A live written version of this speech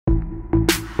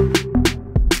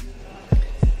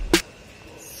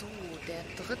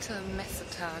zweite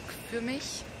Messetag für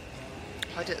mich.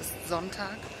 Heute ist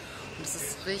Sonntag und es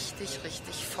ist richtig,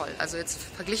 richtig voll. Also jetzt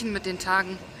verglichen mit den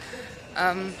Tagen,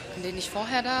 in denen ich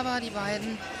vorher da war, die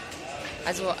beiden.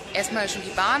 Also erstmal schon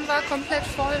die Bahn war komplett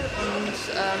voll und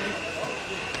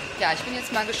ja, ich bin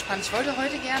jetzt mal gespannt. Ich wollte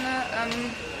heute gerne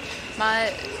mal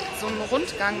so einen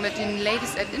Rundgang mit den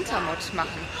Ladies at Intermot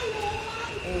machen.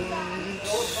 Und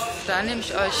da nehme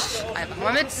ich euch einfach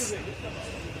mal mit.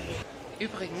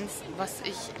 Übrigens, was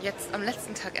ich jetzt am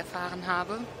letzten Tag erfahren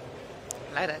habe,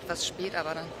 leider etwas spät,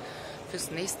 aber dann fürs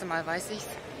nächste Mal weiß ich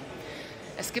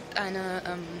es gibt eine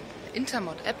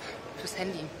Intermot-App fürs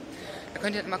Handy. Da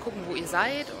könnt ihr mal gucken, wo ihr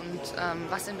seid und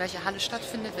was in welcher Halle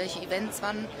stattfindet, welche Events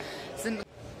wann sind.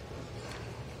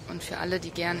 Und für alle,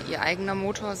 die gern ihr eigener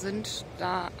Motor sind,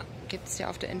 da gibt es ja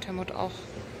auf der Intermot auch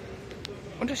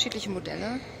unterschiedliche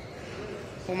Modelle,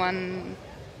 wo man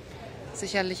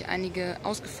sicherlich einige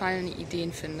ausgefallene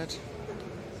Ideen findet.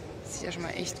 Das sieht ja schon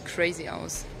mal echt crazy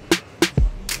aus.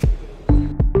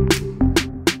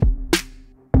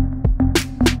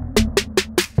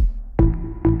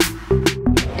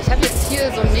 Ich habe jetzt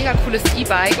hier so ein mega cooles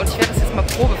E-Bike und ich werde das jetzt mal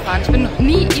Probe fahren. Ich bin noch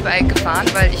nie E-Bike gefahren,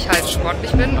 weil ich halt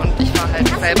sportlich bin und ich fahre halt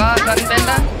selber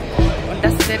Sonnenbänder. Und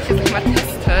das werde ich jetzt mal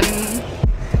testen.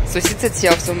 So, ich sitze jetzt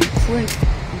hier auf so einem coolen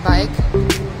Bike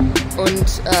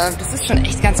und das ist schon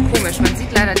echt ganz komisch. Man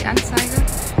sieht leider die Anzeige.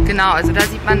 Genau, also da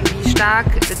sieht man, wie stark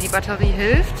die Batterie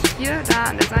hilft. Hier, da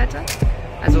an der Seite.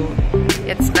 Also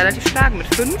jetzt relativ stark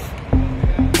mit 5.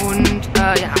 Und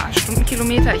ja,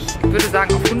 Stundenkilometer, ich würde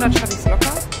sagen auf 100 schaffe ich es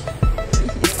locker.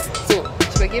 So,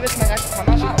 ich übergebe jetzt mal gleich die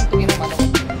Kamera und drehe nochmal los.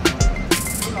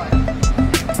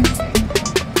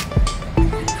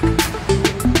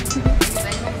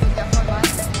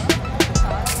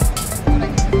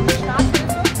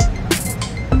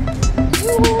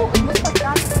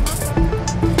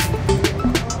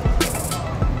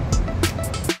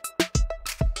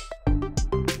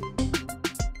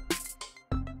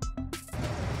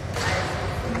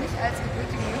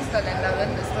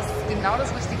 Ist das genau das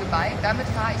richtige Bike. Damit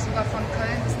fahre ich sogar von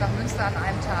Köln bis nach Münster an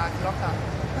einem Tag. Locker.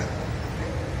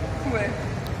 Cool.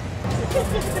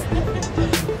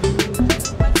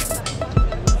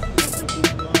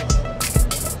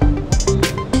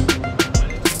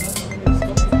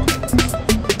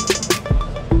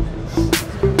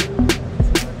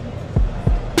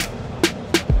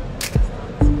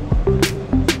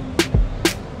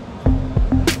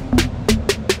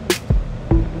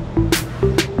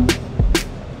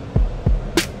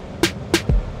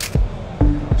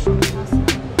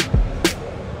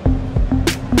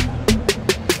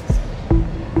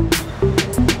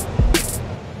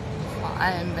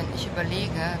 Wenn ich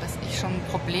überlege, dass ich schon ein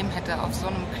Problem hätte, auf so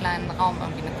einem kleinen Raum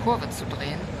irgendwie eine Kurve zu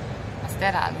drehen, was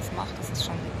der da alles macht, das ist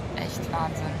schon echt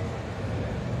Wahnsinn.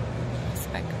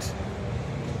 Respekt.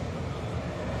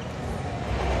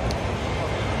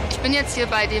 Ich bin jetzt hier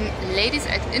bei dem Ladies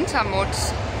at Intermot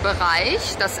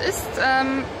Bereich. Das ist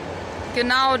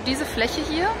genau diese Fläche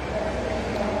hier.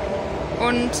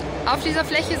 Und auf dieser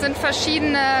Fläche sind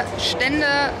verschiedene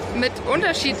Stände mit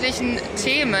unterschiedlichen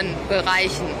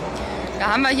Themenbereichen.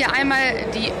 Da haben wir hier einmal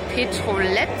die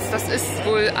Petroletz, das ist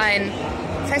wohl ein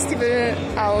Festival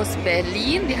aus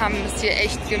Berlin. Die haben es hier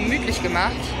echt gemütlich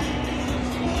gemacht.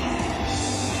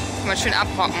 Kann man schön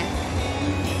abrocken.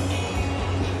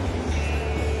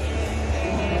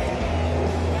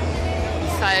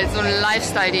 Das ist halt so ein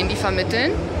Lifestyle, den die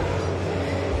vermitteln.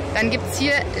 Dann gibt es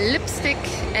hier Lipstick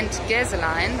and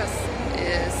Gasoline. Das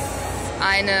ist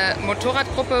eine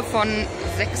Motorradgruppe von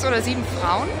 6 oder 7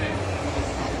 Frauen.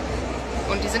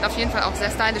 Und die sind auf jeden Fall auch sehr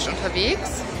stylisch unterwegs.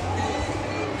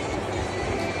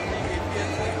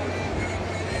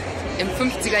 Im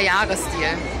 50er-Jahres-Stil.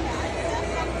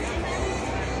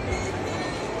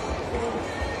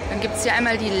 Dann gibt es hier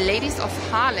einmal die Ladies of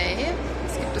Harley.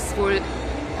 Es gibt es wohl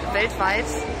weltweit,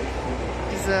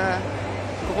 diese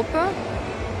Gruppe.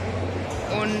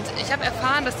 Und ich habe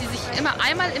erfahren, dass die sich immer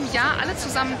einmal im Jahr alle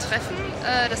zusammen treffen.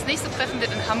 Das nächste Treffen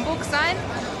wird in Hamburg sein.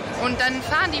 Und dann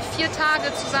fahren die 4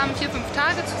 Tage zusammen, 4, 5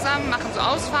 Tage zusammen, machen so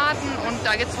Ausfahrten und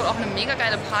da gibt es wohl auch eine mega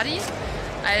geile Party.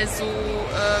 Also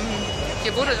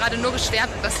hier wurde gerade nur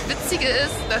geschwärmt. Das Witzige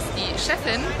ist, dass die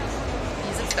Chefin,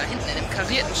 die sitzt da hinten in dem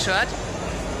karierten Shirt,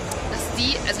 dass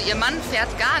die, also ihr Mann fährt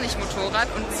gar nicht Motorrad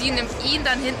und sie nimmt ihn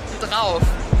dann hinten drauf.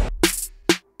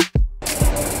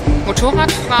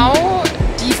 Motorradfrau,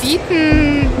 die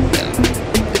bieten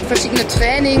verschiedene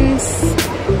Trainings,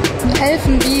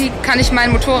 helfen, wie kann ich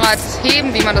mein Motorrad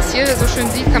heben, wie man das hier so schön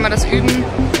sieht, kann man das üben.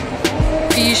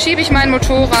 Wie schiebe ich mein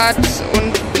Motorrad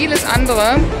und vieles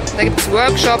andere. Da gibt es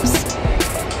Workshops,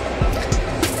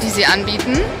 die sie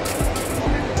anbieten.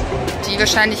 die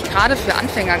wahrscheinlich gerade für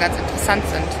Anfänger ganz interessant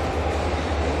sind.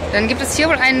 Dann gibt es hier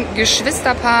wohl ein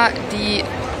Geschwisterpaar, die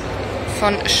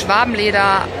von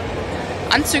Schwabenleder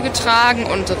Anzüge tragen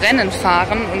und Rennen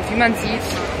fahren. Und wie man sieht,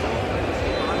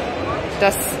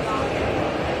 das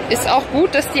ist auch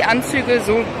gut, dass die Anzüge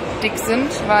so dick sind,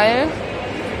 weil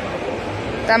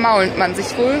da mault man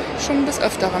sich wohl schon des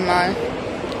Öfteren mal.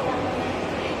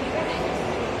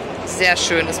 Sehr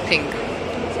schönes Pink.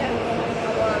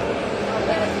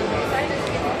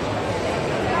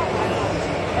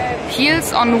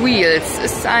 Heels on Wheels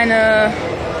ist eine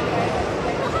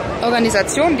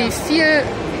Organisation, die viel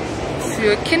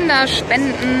für Kinder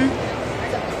spenden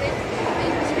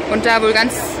und da wohl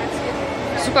ganz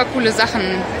super coole Sachen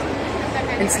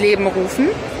ins Leben rufen.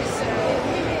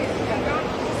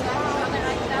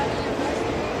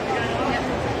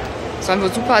 Sollen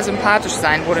wohl super sympathisch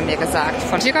sein, wurde mir gesagt.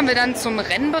 Von hier kommen wir dann zum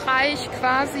Rennbereich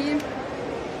quasi.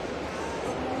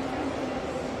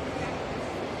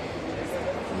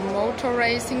 Motor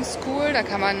Racing School, da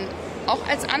kann man auch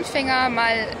als Anfänger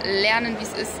mal lernen, wie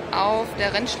es ist, auf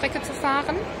der Rennstrecke zu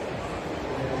fahren.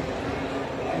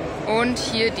 Und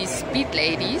hier die Speed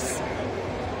Ladies.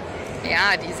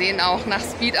 Ja, die sehen auch nach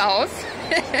Speed aus.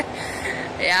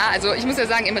 Ja, also ich muss ja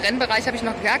sagen, im Rennbereich habe ich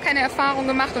noch gar keine Erfahrung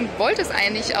gemacht und wollte es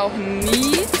eigentlich auch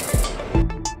nie.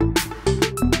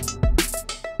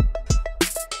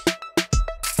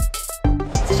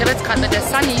 Ich habe jetzt gerade mit der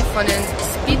Sunny von den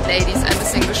Speed Ladies ein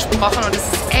bisschen gesprochen und es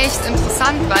ist echt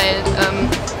interessant, weil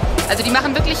also die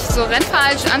machen wirklich so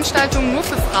Rennveranstaltungen nur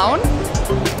für Frauen.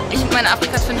 Ich mit meiner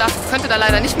Afrika-Twin könnte da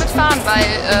leider nicht mitfahren, weil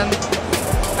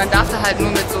man darf da halt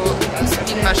nur mit so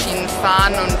Speedmaschinen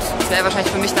fahren und das wäre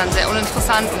wahrscheinlich für mich dann sehr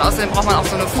uninteressant und außerdem braucht man auch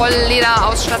so eine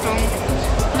Volllederausstattung,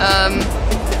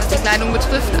 was die Kleidung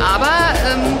betrifft, aber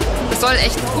es soll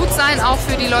echt gut sein, auch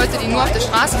für die Leute, die nur auf der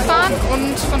Straße fahren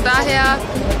und von daher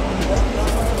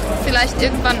vielleicht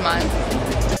irgendwann mal.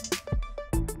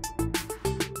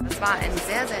 Das war ein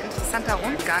sehr, sehr interessanter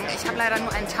Rundgang. Ich habe leider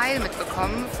nur einen Teil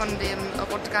mitbekommen von dem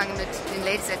Rundgang mit den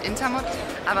Ladies at Intermot.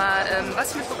 Aber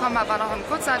was ich mitbekommen habe, war noch ein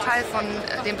kurzer Teil von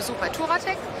dem Besuch bei Touren,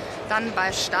 dann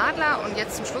bei Stadler und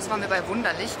jetzt zum Schluss waren wir bei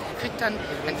Wunderlich. Kriegt dann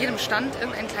an jedem Stand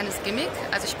irgendein kleines Gimmick.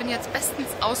 Also ich bin jetzt bestens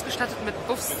ausgestattet mit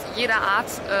Buffs jeder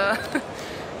Art.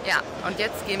 Ja, und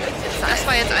jetzt gehen wir jetzt. Das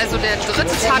war jetzt also der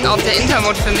dritte Tag auf der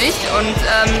Intermot für mich und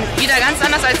wieder ganz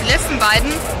anders als die letzten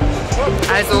beiden.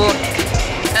 Also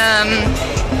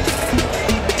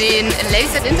den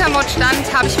Ladies at Intermot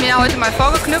Stand habe ich mir heute mal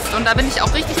vorgeknüpft und da bin ich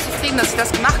auch richtig zufrieden, dass ich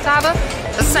das gemacht habe.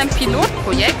 Das ist ein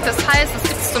Pilotprojekt, das heißt, es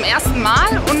gibt es zum ersten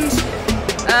Mal und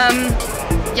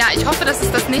ja, ich hoffe, dass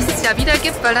es das nächstes Jahr wieder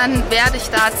gibt, weil dann werde ich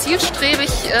da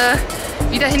zielstrebig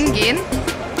wieder hingehen.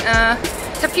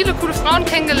 Ich habe viele coole Frauen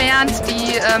kennengelernt,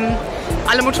 die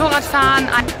alle Motorrad fahren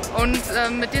und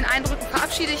mit den Eindrücken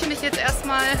verabschiede ich mich jetzt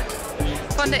erstmal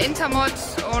von der Intermot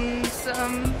und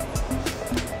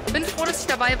bin froh, dass ich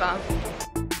dabei war.